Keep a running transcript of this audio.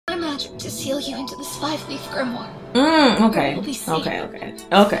magic to seal you into this 5-leaf grimoire. Okay.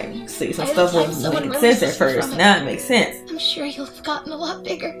 Okay. See, some stuff wasn't making sense at first. Now it makes sense. I'm sure you'll have gotten a lot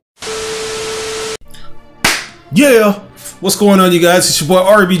bigger. Yeah! What's going on, you guys? It's your boy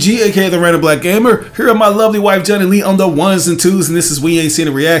RBG, aka the Random Black Gamer. Here are my lovely wife Johnny Lee on the ones and twos, and this is We Ain't Seen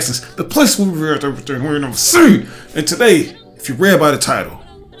the Reactions, the place where we're everything we're never seen. And today, if you read by the title,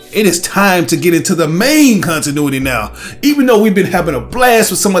 it is time to get into the main continuity now. Even though we've been having a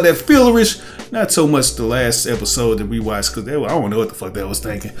blast with some of that fillerish, not so much the last episode that we watched, because I don't know what the fuck that was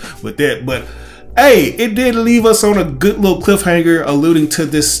thinking with that, but hey, it did leave us on a good little cliffhanger alluding to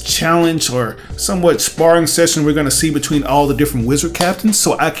this challenge or somewhat sparring session we're going to see between all the different wizard captains.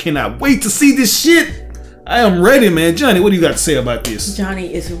 So I cannot wait to see this shit. I am ready, man. Johnny, what do you got to say about this?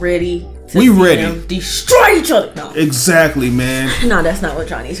 Johnny is ready. We ready. Them destroy each other. No. Exactly, man. No, that's not what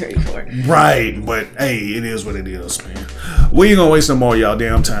Johnny's ready for. Right, but hey, it is what it is, man. We ain't gonna waste no more of y'all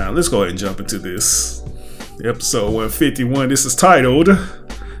damn time. Let's go ahead and jump into this. Episode 151. This is titled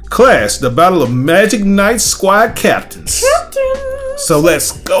Clash, the Battle of Magic Knight Squad Captains. So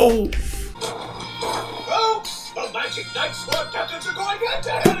let's go. Folks, the Magic Knight Squad Captains are going head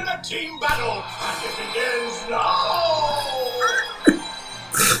to head in a team battle. And it begins now.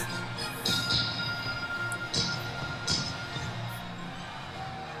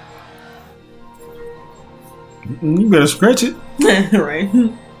 You better scratch it. Right.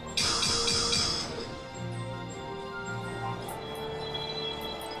 I'm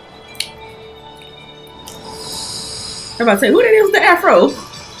about to say, who that is with the afro?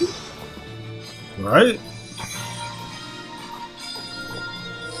 Right.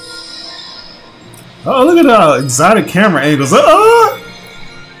 Oh, look at the exotic camera angles.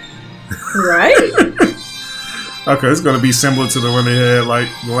 Right. Okay, it's gonna be similar to the one they had like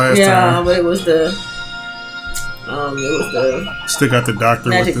the last time. Yeah, but it was the Still got the doctor.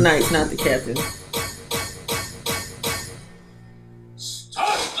 Magic Knights, not the captain.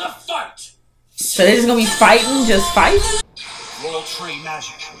 Start the fight. So they're just gonna be fighting, just fighting? World Trade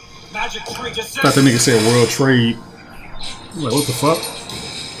Magic. Magic Trade just I thought the nigga said World Trade. I'm like, what the fuck?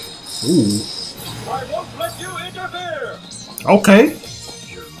 Ooh. I won't let you interfere. Okay.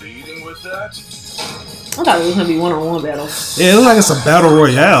 You're leading with that? I thought it was gonna be one-on-one battle. Yeah, it looks like it's a battle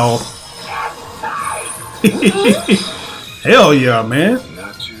royale. Hell yeah, man.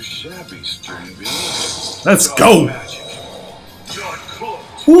 Not too shabby, Stringby. Let's go. You're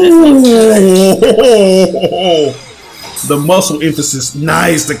Ooh. The muscle emphasis,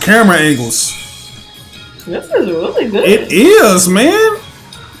 nice. The camera angles. This is really good. It is, man.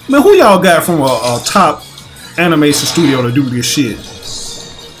 Man, who y'all got from a top animation studio to do this shit?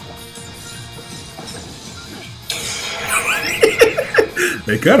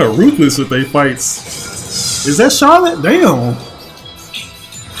 They kind of ruthless with their fights. Is that Charlotte? Damn.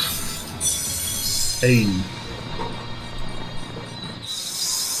 Hey.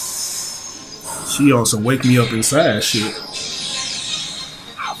 She on some wake me up inside shit.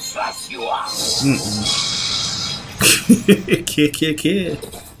 I'll flush you off. Kid.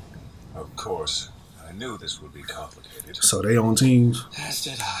 Of course. I knew this would be complicated. So they on teams. As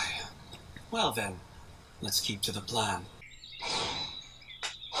did I. Well then, let's keep to the plan.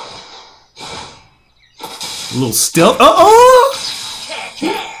 A little stealth.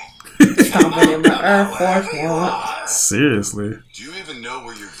 Stomping in my Air Force One. Seriously. Do you even know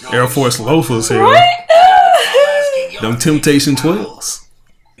where you're going? Air Force loafers here. Right? Them Temptation 12s.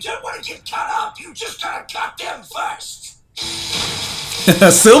 You don't want to get cut up. You just gotta cut them first.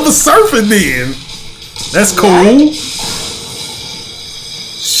 Silver surfing then. That's cool.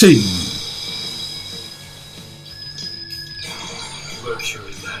 She.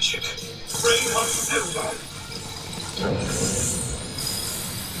 Mercury magic. Frame of silver.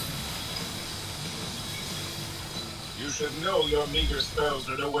 You should know your meager spells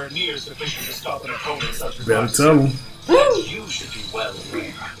are nowhere near sufficient to stop an opponent such as Better myself. tell them. And you should be well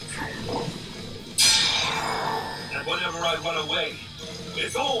aware. And whenever I run away,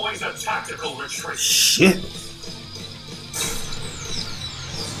 it's always a tactical retreat. Shit.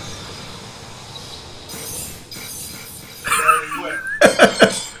 Very well.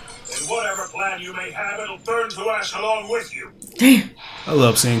 And whatever plan you may have, it'll burn to ash along with you. Damn. I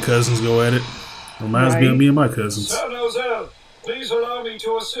love seeing cousins go at it. Reminds me of me and my cousins. San Jose, please allow me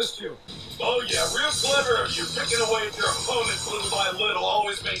to assist you. Oh yeah, real clever. You're picking away at your opponents little by little,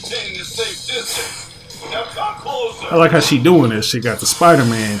 always maintaining a safe distance. Now come closer. I like how she doing this. She got the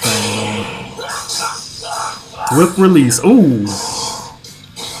Spider-Man thing on. Whip release. Ooh.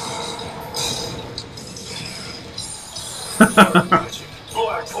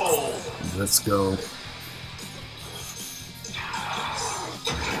 Black Clover. Let's go.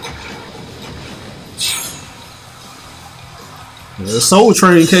 There's Soul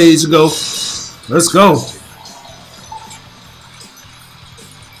Train cage to go. Let's go.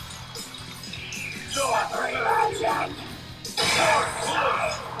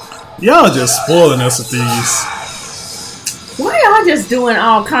 Y'all just spoiling us with these. Why y'all just doing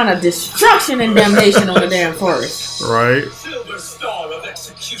all kind of destruction and damnation on the damn forest? Right. Silver Star of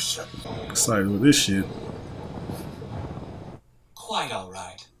Execution. Excited with this shit. Quite all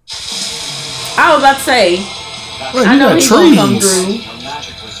right. I was about to say, Wait, I know he's gonna come trees. through. Your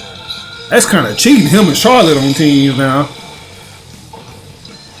magic reserves. That's kind of cheating. Him and Charlotte on teams now.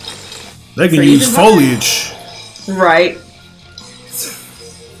 They can use foliage. Right.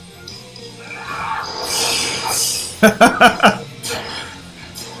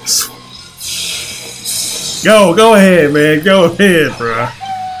 Go ahead, man. Go ahead, bro.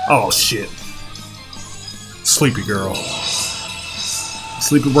 Oh shit. Sleepy girl.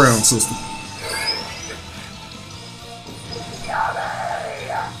 Sleepy brown sister.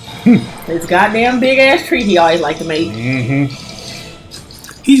 This goddamn big ass tree he always like to make. Mm-hmm.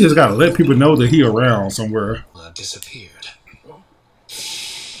 He just gotta let people know that he around somewhere. Disappeared.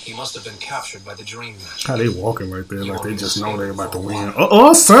 He must have been captured by the dream magic. How they walking right there, like they just know they're about to win.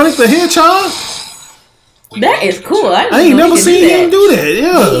 Sonic the Hedgehog? That is cool. I ain't never seen him do that.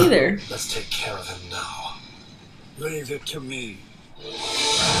 Yeah. Me either. Let's take care of him now. Leave it to me.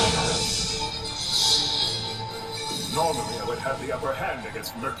 Normally, I would have the upper hand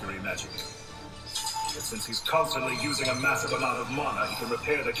against Mercury magic. But since he's constantly using a massive amount of mana, he can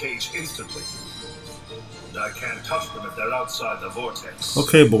repair the cage instantly. And I can't touch them if they're outside the vortex.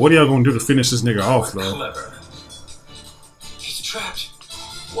 Okay, but what are y'all gonna do to finish this nigga off, though? Clever. He's trapped.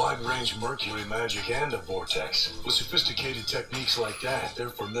 Wide-range mercury magic and a vortex. With sophisticated techniques like that, they're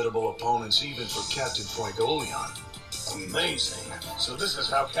formidable opponents even for Captain Fuegoleon. Amazing. So this is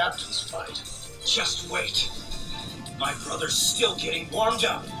how captains fight. Just wait. My brother's still getting warmed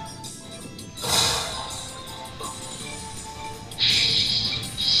up.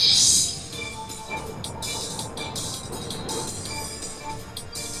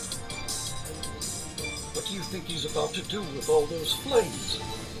 What do you think he's about to do with all those flames?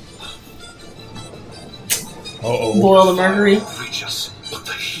 Uh-oh. Boil the mercury. Reach us, but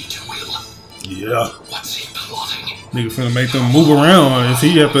the heat will. Yeah. What's he plotting? Nigga finna make them move around if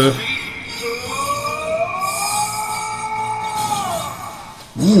he have to.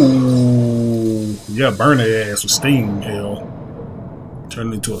 Ooh. Yeah, burn their ass with steam, hell.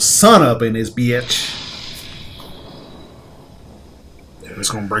 Turn into a sun up in this bitch. It's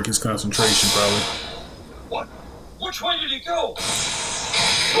gonna break his concentration, probably. What? Which way did he go?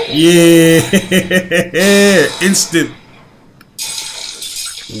 Yeah. Instant.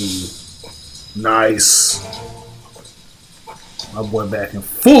 Ooh. Nice. My boy back in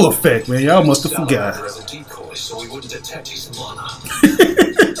full effect, man. Y'all must have forgot. As a decoy, so we wouldn't detect his mana.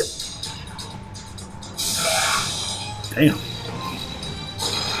 Damn.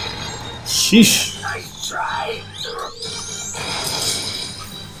 Sheesh. Nice try.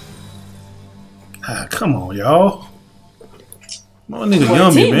 Ah, come on, y'all. My nigga Boy,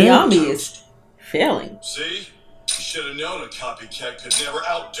 Yummy, Team man. Yummy is failing. See? You should have known a copycat could never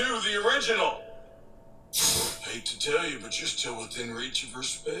outdo the original. Hate to tell you, but you're still within reach of her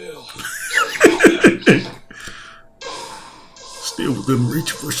spell. Still within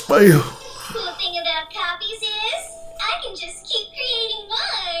reach of her spell. Cool thing about copies is, I can just keep creating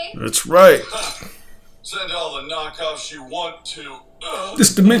more. That's right. Send all the knockoffs you want to.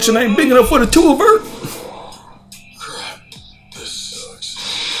 This dimension ain't big enough for the two of her. Crap. This sucks.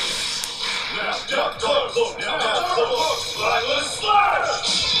 Now, duck, close. Now, close. Violent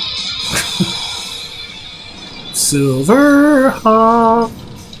slash! Silver Hawk.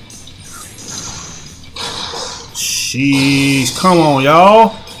 Jeez, come on,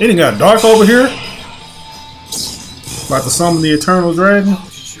 y'all. It ain't got dark over here. About to summon the Eternal Dragon.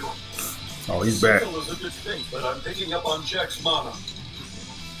 Oh, he's back. Still is a good thing, but I'm picking up on Jack's mana.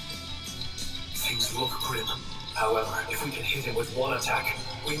 Things look grim. However, if we can hit him with one attack,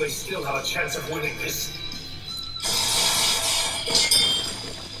 we may still have a chance of winning this.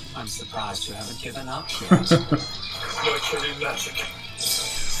 I'm surprised you haven't given up yet. Mercury magic.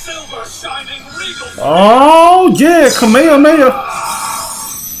 Silver shining regal. Oh, yeah, Kamehameha.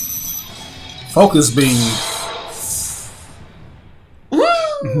 Focus beam.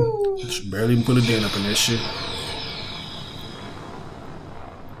 She barely even put a dent up in that shit.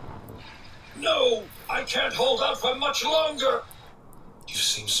 No, I can't hold out for much longer. You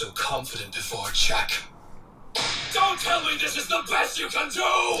seem so confident before, Jack. Don't tell me this is the best you can do.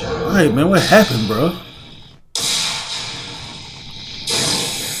 Alright, man, what happened, bro?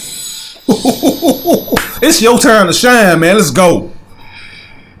 It's your turn to shine, man. Let's go.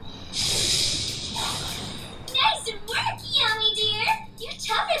 Nice work, Yummy dear. You're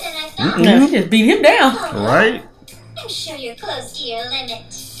tougher than I thought. No, she just beat him down. Right? I'm sure you're close to your limit.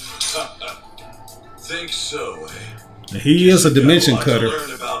 Think so, eh? He is a dimension You cutter.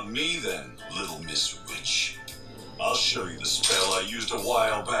 learn about me then, little Miss Witch. I'll show you the spell I used a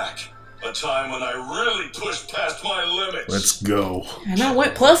while back. A time when I really pushed past my limits. Let's go. And I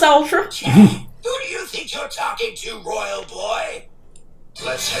went plus ultra. Who do you think you're talking to, royal boy?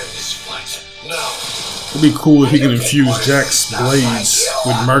 Let's have this fight now. It'd be cool if he can infuse Jack's blades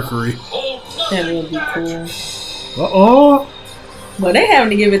with mercury. That would be cool. Uh-oh. But they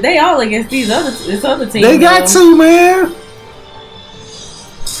having to give it. They all against this other team. They got to, man.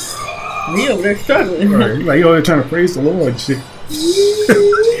 Real, they're struggling. Right. Like, you always trying to praise the Lord and shit.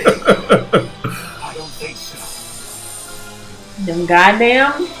 I don't think so. Them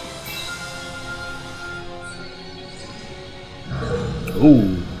goddamn.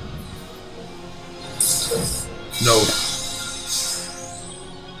 Ooh. No.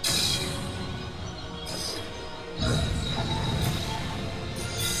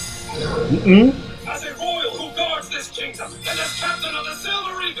 As a royal who guards this kingdom and as captain of the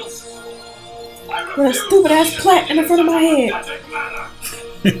Silver Eagles, I What a stupid ass plaque in the front of my head.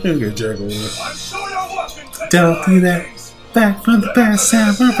 Look at Jack over there. I'm sure you're watching. Don't do that. Back from the past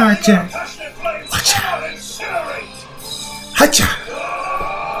sound. What about Jack? Watch out! Incinerate! Hacha.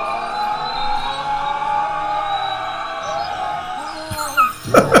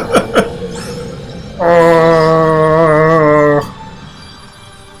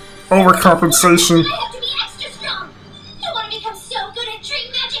 Overcompensation. I have to be extra strong. I want to become so good at tree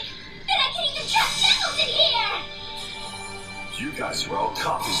magic that I can even trap devils in here. You guys are all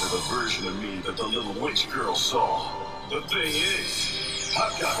copies of a version of me that the little witch girl saw. The thing is,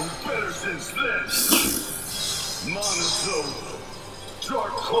 I've gotten better since then. Monotone,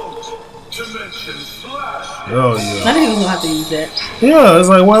 dark cloak, dimension slash. Oh, yeah. I think he was gonna have to use that. Yeah, it's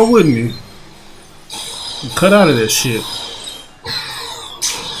like, why wouldn't he? Cut out of that shit.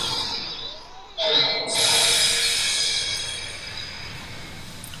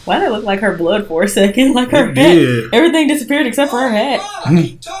 Why did it look like her blood for a second? Like her It hat. did. Everything disappeared except for her hat.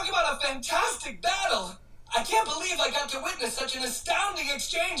 Talk about a fantastic battle! I can't believe I got to witness such an astounding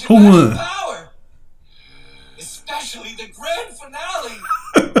exchange of Who magic won? power. Especially the grand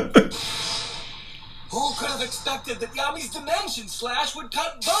finale. Who could have expected that Yami's dimension slash would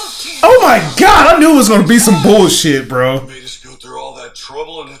cut both teams? Oh my god, I knew it was gonna be some bullshit, bro. Made us go through all that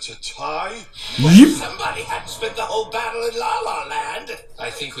trouble and it's a tie? Yep. Somebody had spent the whole battle in La La Land. I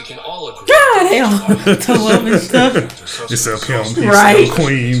think we can all agree. God damn. To love and stuff. Except him, he's Right. still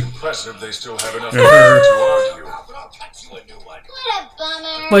queen. Impressive they still have enough And nerve her. to argue. But I'll cut you a new one. What a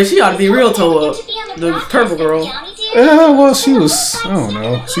bummer. But she ought to be real toe up. To be on The broadcast purple girl. with Yummy dear. Well, she was, I don't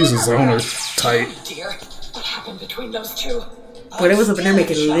know. She's his owner type. Dear, what happened between those two? But it was up in there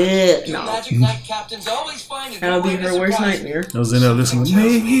making lit. No. Magic Night captains always find a That'll new be way to her worst surprise nightmare. I was in there listening to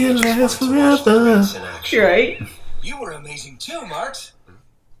Make It Last Forever. You're right. You were amazing too, Marks.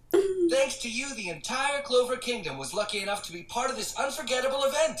 Thanks to you, the entire Clover Kingdom was lucky enough to be part of this unforgettable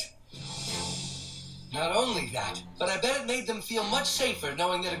event. Not only that, but I bet it made them feel much safer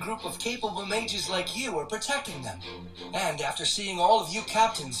knowing that a group of capable mages like you are protecting them. And after seeing all of you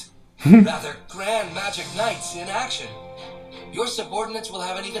captains, rather grand magic knights in action, your subordinates will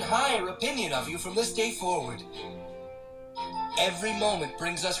have an even higher opinion of you from this day forward. Every moment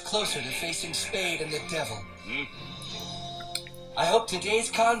brings us closer to facing Spade and the Devil. I hope today's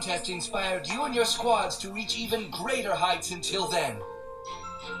contest inspired you and your squads to reach even greater heights until then.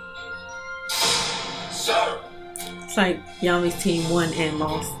 Sir! It's like Yami's team won and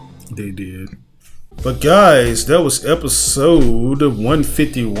lost. They did. But guys, that was episode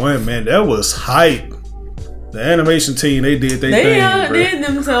 151, man. That was hype. The animation team, they did their They thing, outdid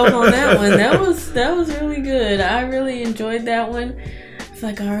themselves on that one. That was really good. I really enjoyed that one. It's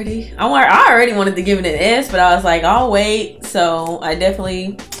like I already wanted to give it an S, but I was like, I'll wait. So I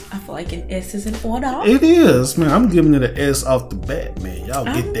feel like an S is in order. It is, man. I'm giving it an S off the bat, man. Y'all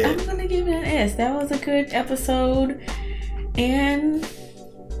get that. I'm gonna give it an S. That was a good episode, and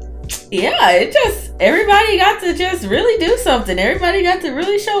yeah, everybody got to just really do something. Everybody got to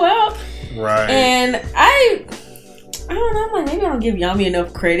really show out. Right. And I don't know, I'm like, maybe I don't give Yami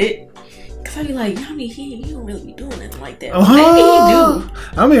enough credit. Cause I be like, Yami, he don't really be doing nothing like that. Maybe he do.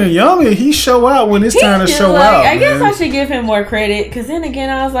 I mean, Yami, he show out when it's time to show out. I guess man. I should give him more credit. Cause then again,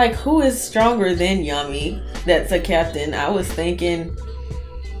 I was like, who is stronger than Yami? That's a captain. I was thinking,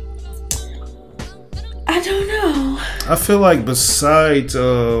 I don't know. I feel like besides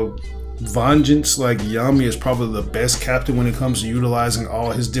Vengeance, like Yami is probably the best captain when it comes to utilizing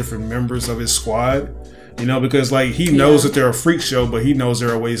all his different members of his squad. You know, because like he knows that they're a freak show, but he knows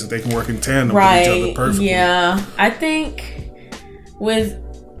there are ways that they can work in tandem with each other perfectly. Yeah, I think with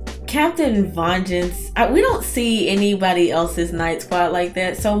Captain Vengeance, we don't see anybody else's night squad like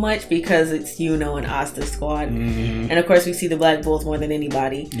that so much because it's Yuno and Asta's squad, and of course we see the Black Bulls more than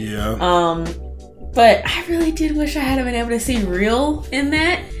anybody. Yeah. But I really did wish I had been able to see Real in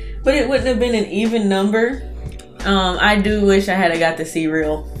that, but it wouldn't have been an even number. I do wish I had got to see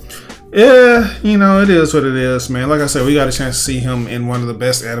Real. Yeah, you know, it is what it is, man. Like I said, we got a chance to see him in one of the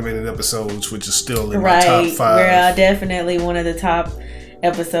best animated episodes, which is still in my top 5. Right, definitely one of the top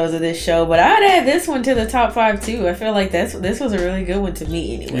episodes of this show. But I'd add this one to the top 5 too. I feel like this was a really good one to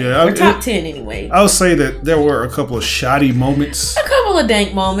me anyway. Yeah, or top 10 anyway. I would say that there were a couple of shoddy moments, a couple of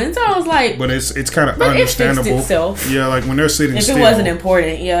dank moments. I was like, but it's kind of understandable. It fixed itself. Yeah, like when they're sitting still. If it wasn't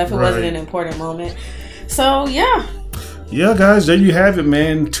important, if it wasn't an important moment. So yeah. Yeah, guys, there you have it,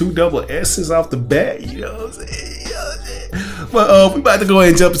 man. 2 double S's off the bat, you know what I'm saying? But we about to go ahead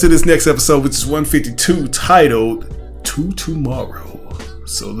and jump into this next episode, which is 152, titled To Tomorrow.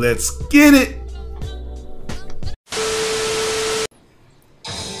 So let's get it.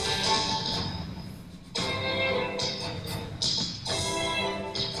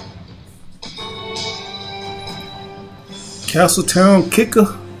 Castletown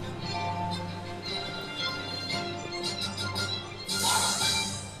Kicker.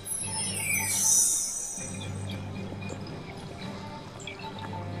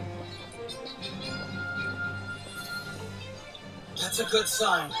 That's a good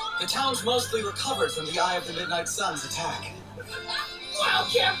sign. The town's mostly recovered from the Eye of the Midnight Sun's attack. Wow,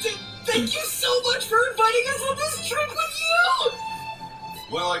 Captain! Thank you so much for inviting us on this trip with you!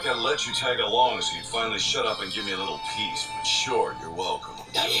 Well, I can let you tag along so you'd finally shut up and give me a little peace, but sure, you're welcome.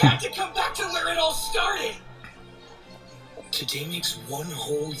 I had to come back to where it all started! Today makes 1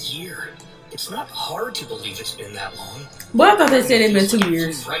 whole year. It's not hard to believe it's been that long. Well, I thought they said it'd been 2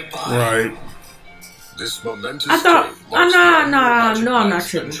 years. Right. This momentous I thought, day marks the I'm not Knight's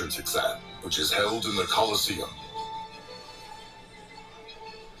tripping. entrance exam, which is held in the Colosseum.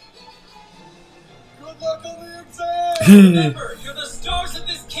 Good luck on the exam! Remember, you're the stars of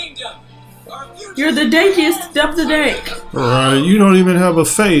this kingdom. You're the dankiest of the dank. Right, you don't even have a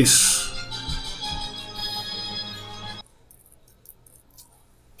face.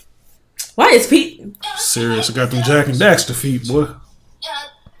 Why is Pete? Serious, I got them Jack and Daxter feet, boy.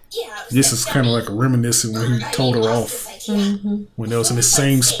 Yeah. This is kind of like a reminiscent when he told her off when they was in the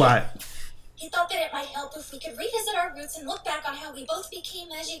same spot. He thought that it might help if we could revisit our roots and look back on how we both became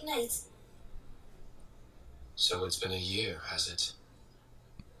magic knights. So it's been a year, has it?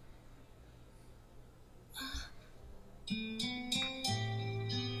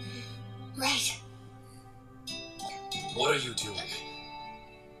 Right. What are you doing?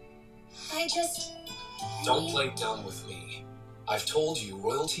 I just... Don't play dumb with me. I've told you,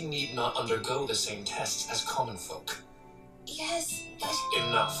 royalty need not undergo the same tests as common folk. Yes, but...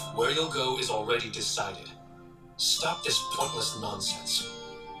 Enough. Where you'll go is already decided. Stop this pointless nonsense.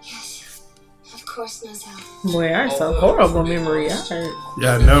 Yes, of course, Nozel. Boy, I so horrible memory.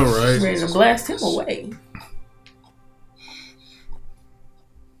 Yeah, I know, right? Ready to blast him away.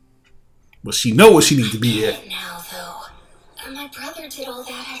 But she know where she need to be at. Now, though, my brother did all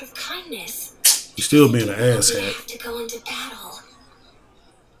that out of kindness. You still being an I asshat. have to go into battle.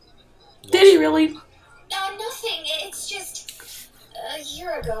 Did he really? Nothing. It's just a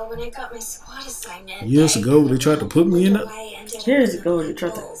year ago when I got my squad assignment. Years ago, they tried to put me in it. Years ago, they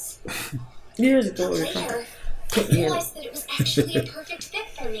tried to. Years ago, they tried to Later, I put me in it. realized that it was actually a perfect fit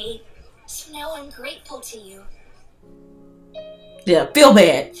for me. So now I'm grateful to you. Yeah, feel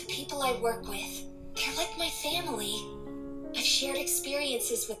bad. The people I work with, they're like my family. I've shared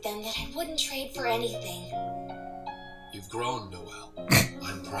experiences with them that I wouldn't trade for anything. You've grown, Noel.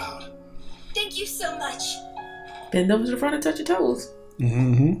 I'm proud. Thank you so much. Bend over to the front and touch your toes.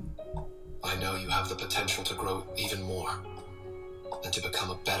 Mm-hmm. I know you have the potential to grow even more and to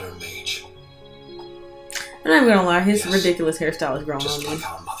become a better mage. I'm not even gonna lie, his ridiculous hairstyle is growing Just on like me.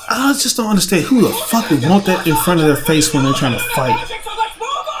 our mother. I just don't understand who the fuck would want that in front of their face when they're trying to fight. So let's move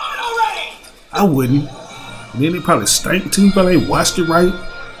on already! I wouldn't. Then they probably stank too, but they washed it right.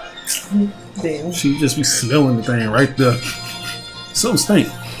 Damn. She'd just be smelling the thing right there. Something stink.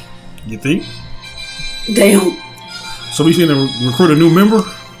 You think? Damn. So we finna recruit a new member?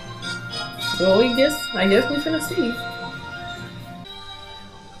 Well, I guess we finna see.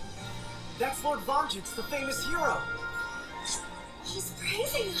 That's Lord Vengeance, the famous hero. He's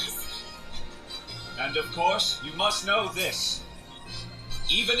praising us. And of course, you must know this.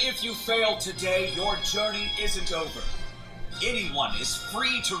 Even if you fail today, your journey isn't over. Anyone is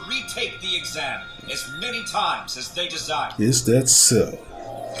free to retake the exam as many times as they desire. Is that so?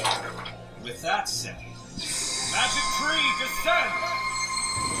 With that said, Magic Tree descend!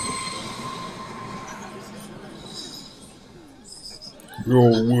 Your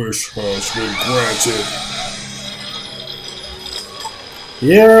wish has been granted.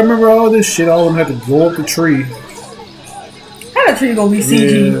 Yeah, I remember all this shit. All of them had to go up the tree. How the tree gonna be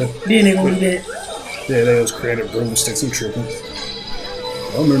CG? Yeah. Then they gonna be dead. Yeah, they was creative broomsticks and tripping.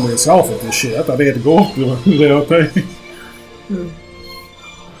 I remember this off of this shit. I thought they had to go up the whole thing.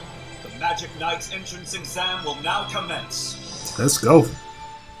 The Magic Knight's entrance exam will now commence. Let's go.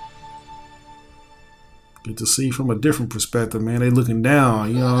 Get to see from a different perspective, man. They looking down,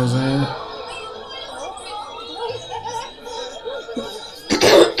 you know what I'm saying?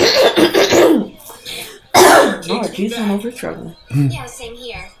 Lord, geez, I'm over struggling. Yeah, same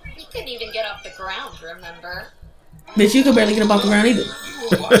here. We couldn't even get off the ground, remember? Bitch, you could barely get up off the ground either.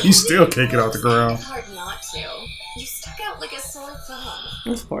 You still can't get off the ground. It's hard not to. You stuck out like a sore thumb.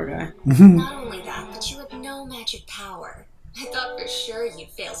 This poor guy. Not only that, but you have no magic power. I thought for sure you'd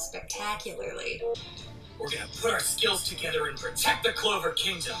fail spectacularly. We're gonna put our skills together and protect the Clover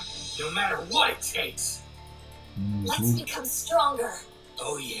Kingdom, no matter what it takes. Let's become stronger.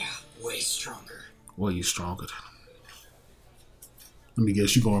 Oh yeah, way stronger. Well, you stronger. Let me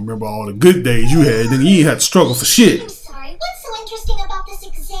guess, you gonna remember all the good days you had, then you ain't had to struggle for shit. I'm sorry, what's so interesting about this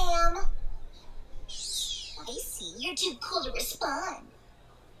exam? I see, you're too cool to respond.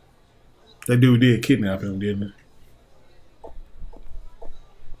 That dude did kidnap him, didn't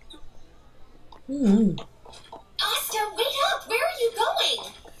he? Asta, wait up! Where are you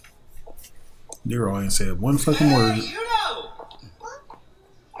going? Nero ain't said one fucking word. You know!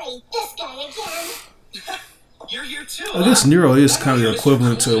 Wait, this guy again. You're here too. I guess Nero is kind of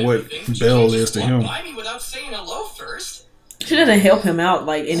equivalent to what Bell is to him. Buy me without saying hello first. She doesn't help him out,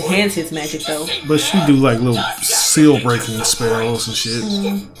 like enhance his magic though. But she do like little seal breaking spells and shit. Think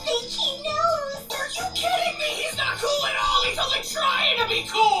he knows. Are you kidding me? He's not cool at all. He's only trying to be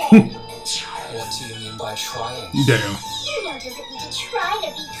cool. What do you mean by trying? Damn. You know doesn't need to try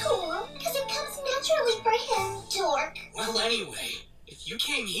to be cool, because it comes naturally for him, dork. Well, anyway, if you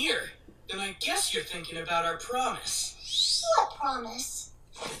came here, then I guess you're thinking about our promise. What promise?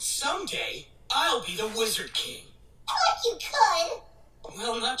 That someday, I'll be the Wizard King. What you could?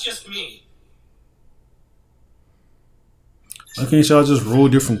 Well, not just me. Why can't y'all just rule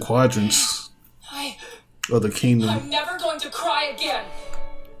different quadrants of the kingdom? I'm never going to cry again.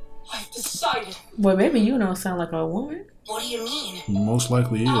 I've decided. Boy, baby, you don't sound like a woman. What do you mean? Most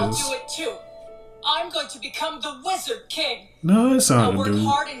likely I'll is. do it too. I'm going to become the Wizard King. No, it I'll sounds work like a dude.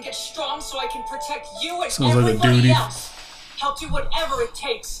 hard and get strong so I can protect you and Sounds like a everybody duty. else. I'll do whatever it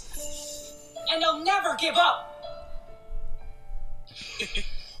takes. And I'll never give up.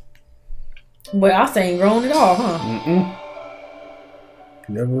 Boy, I ain't grown at all, huh?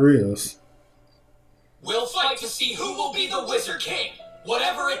 Never is. We'll fight to see who will be the Wizard King.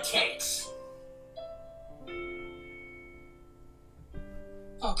 Whatever it takes.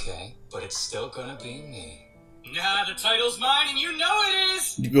 Okay, but it's still gonna be me. Nah, the title's mine and you know it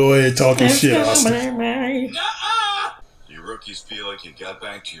is! You go ahead talking shit, Austin. Nuh-uh! You rookies feel like you got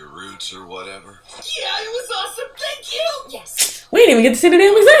back to your roots or whatever? Yeah, it was awesome, thank you! Yes. We didn't even get to see the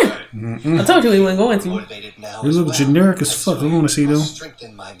damn exam. I told you we weren't going to. Motivated now They as look well. generic as fuck. I want to see them.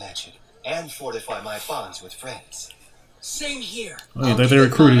 Strengthen my magic and fortify my bonds with friends. Same here. I didn't think they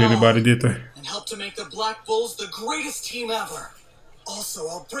recruited anybody, did they? And help to make the Black Bulls the greatest team ever. Also,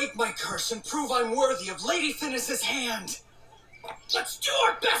 I'll break my curse and prove I'm worthy of Lady Finis's hand. Let's do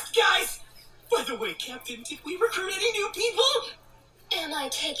our best, guys! By the way, Captain, did we recruit any new people? Am I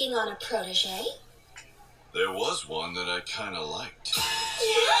taking on a protege? There was one that I kind of liked.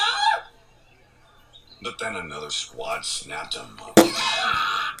 Yeah? But then another squad snapped him up.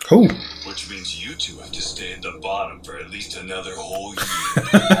 Cool. Which means you two have to stay at the bottom for at least another whole year.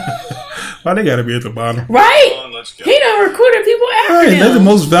 Why they gotta be at the bottom? Right? Come on, let's go. He done recruited people after Right, they're the him.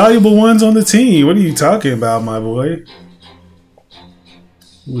 most valuable ones on the team. What are you talking about, my boy?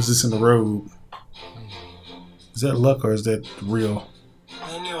 Who was this in the road? Is that luck or is that real?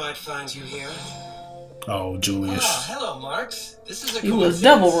 I knew I'd find you here. Oh, Julius. Oh, hello, Marks. This is a You was coincidence.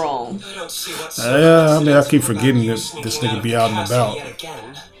 double wrong. I don't see what's Yeah, I mean, I keep forgetting about you that sneaking this out nigga of be the out and castle about. yet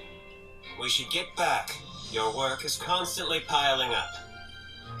again. We should get back. Your work is constantly piling up.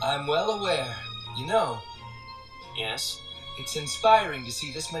 I'm well aware. You know. Yes? It's inspiring to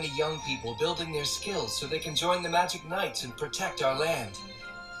see this many young people building their skills so they can join the Magic Knights and protect our land.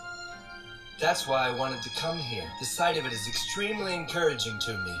 That's why I wanted to come here. The sight of it is extremely encouraging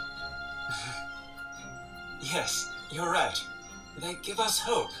to me. Yes, you're right. They give us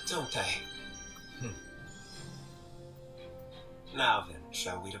hope, don't they? Now then,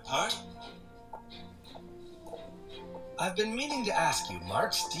 shall we depart? I've been meaning to ask you,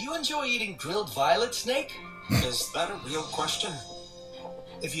 Marks, do you enjoy eating grilled violet snake? Is that a real question?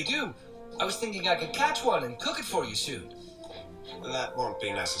 If you do, I was thinking I could catch one and cook it for you soon. That won't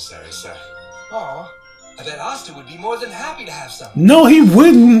be necessary, sir. Aw, I bet Asta would be more than happy to have some. No, he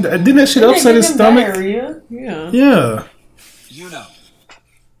wouldn't. Didn't that shit upset his stomach? Diarrhea. Yeah. Yeah. You know,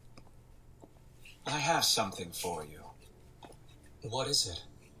 I have something for you. What is it?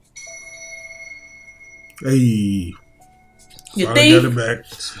 Hey. You Finally thief. got it back.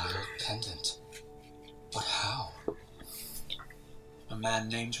 It's my old pendant. But how? A man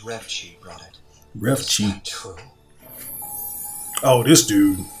named Revchi brought it. Refchi. True. Oh, this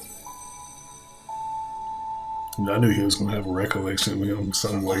dude. I knew he was going to have a recollection of him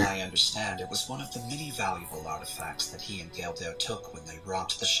some From what way. I understand, it was one of the many valuable artifacts that he and Galdo took when they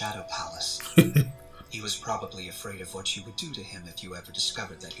robbed the Shadow Palace. He was probably afraid of what you would do to him if you ever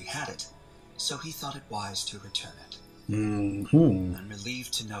discovered that he had it, so he thought it wise to return it. Mm-hmm. I'm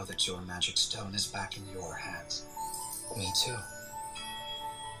relieved to know that your magic stone is back in your hands. Me too.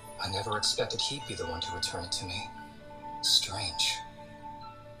 I never expected he'd be the one to return it to me. Strange.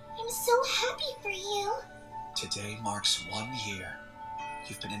 I'm so happy for you. Today marks 1 year.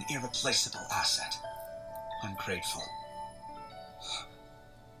 You've been an irreplaceable asset. I'm grateful.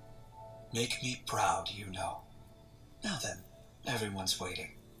 Make me proud, you know. Now then, everyone's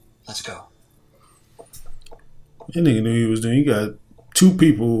waiting. Let's go. That nigga knew he was doing. He got 2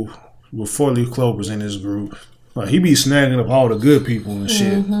 people with 4-leaf clovers in his group. Like, he be snagging up all the good people and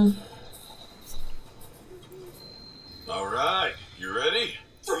shit. All right, you ready?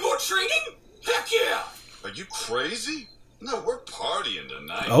 For more training? Heck yeah! Are you crazy? No, we're partying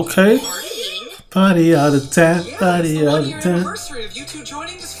tonight. Okay. Party all the time. Yeah, it's Party the all the 1-year time. anniversary of you two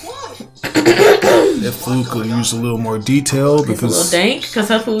joining the squad. That food could use a little more detail It's a little because dank because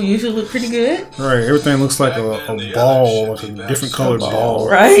her food usually look pretty good. right, everything looks like a ball, like a different colored ball.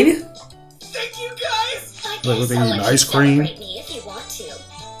 Right? Thank you guys! I Like, guess what they I'll eat, let ice you cream? celebrate me if you want to.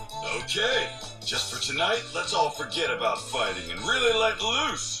 Okay, just for tonight, let's all forget about fighting and really let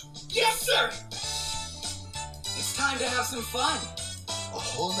loose. Yes, sir! It's time to have some fun. A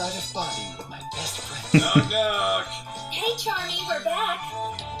whole night of bonding with my best friend. Knock, knock. Hey, Charmy, we're back.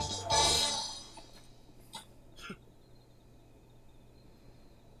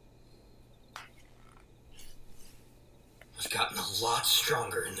 I've gotten a lot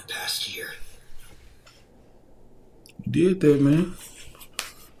stronger in the past year. You did that, man.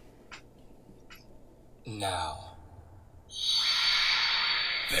 Now.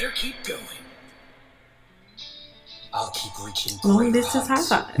 Better keep going. I'll keep reaching Long great distance high heights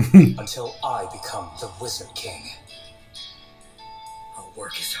five. until I become the Wizard King. I'll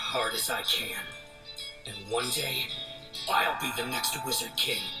work as hard as I can. And one day, I'll be the next Wizard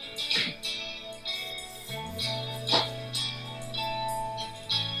King.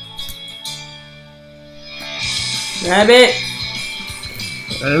 Rabbit.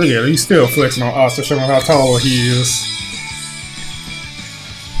 Hey, look at him. He's still flexing on Asta, showing how tall he is.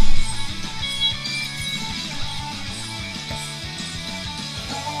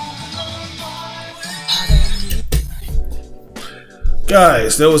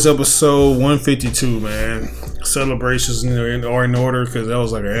 Guys, that was episode 152, man. Celebrations are in order because that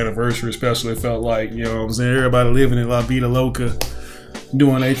was like an anniversary special. It felt like, you know what I'm saying? Everybody living in La Vida Loca,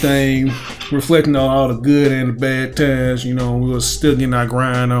 doing their thing, reflecting on all the good and the bad times. You know, we was still getting our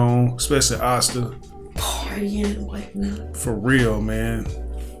grind on, especially Asta. Partying and whatnot. For real, man.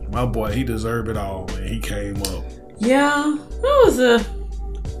 My boy, he deserved it all, man. He came up. Yeah, that was a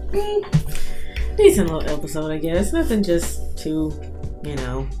decent little episode, I guess. Nothing just too, you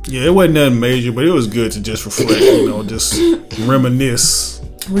know. Yeah, it wasn't nothing major, but it was good to just reflect, you know, just reminisce.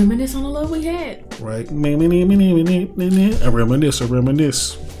 Reminisce on the love we had. Right? I reminisce.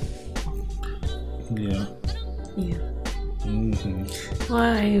 Yeah. Yeah. Mm-hmm. Well,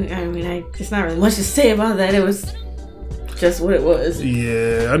 I mean, it's not really much to say about that. It was just what it was.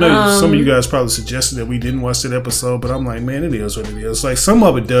 Yeah, I know some of you guys probably suggested that we didn't watch that episode, but I'm like, man, it is what it is. Like, some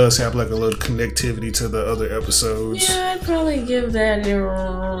of it does have like a little connectivity to the other episodes. Yeah, I'd probably give that I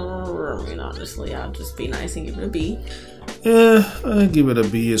mean, honestly, I'll just be nice and give it a B. Yeah, I'd give it a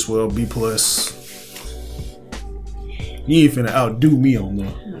B as well, B+. You ain't finna outdo me on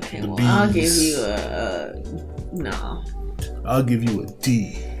Okay, the well, B's. I'll give you a no. I'll give you a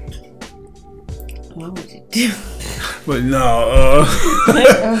D. What would you do? But no,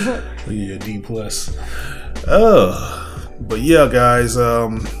 yeah, D+. But yeah, guys,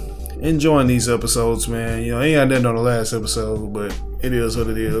 enjoying these episodes, man. You know, ain't got nothing on the last episode, but it is what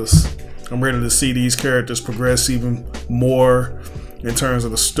it is. I'm ready to see these characters progress even more in terms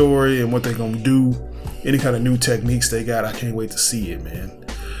of the story and what they're gonna do. Any kind of new techniques they got, I can't wait to see it, man.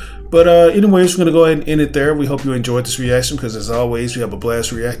 But anyways, we're going to go ahead and end it there. We hope you enjoyed this reaction because, as always, we have a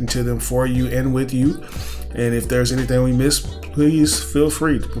blast reacting to them for you and with you. And if there's anything we missed, please feel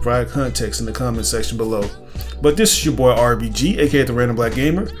free to provide context in the comment section below. But this is your boy RBG, aka the Random Black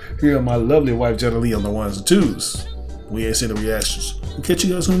Gamer, here with my lovely wife Jenna Lee on the ones and twos. We ain't seen the reactions. We'll catch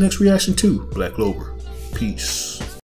you guys on the next reaction to Black Clover. Peace.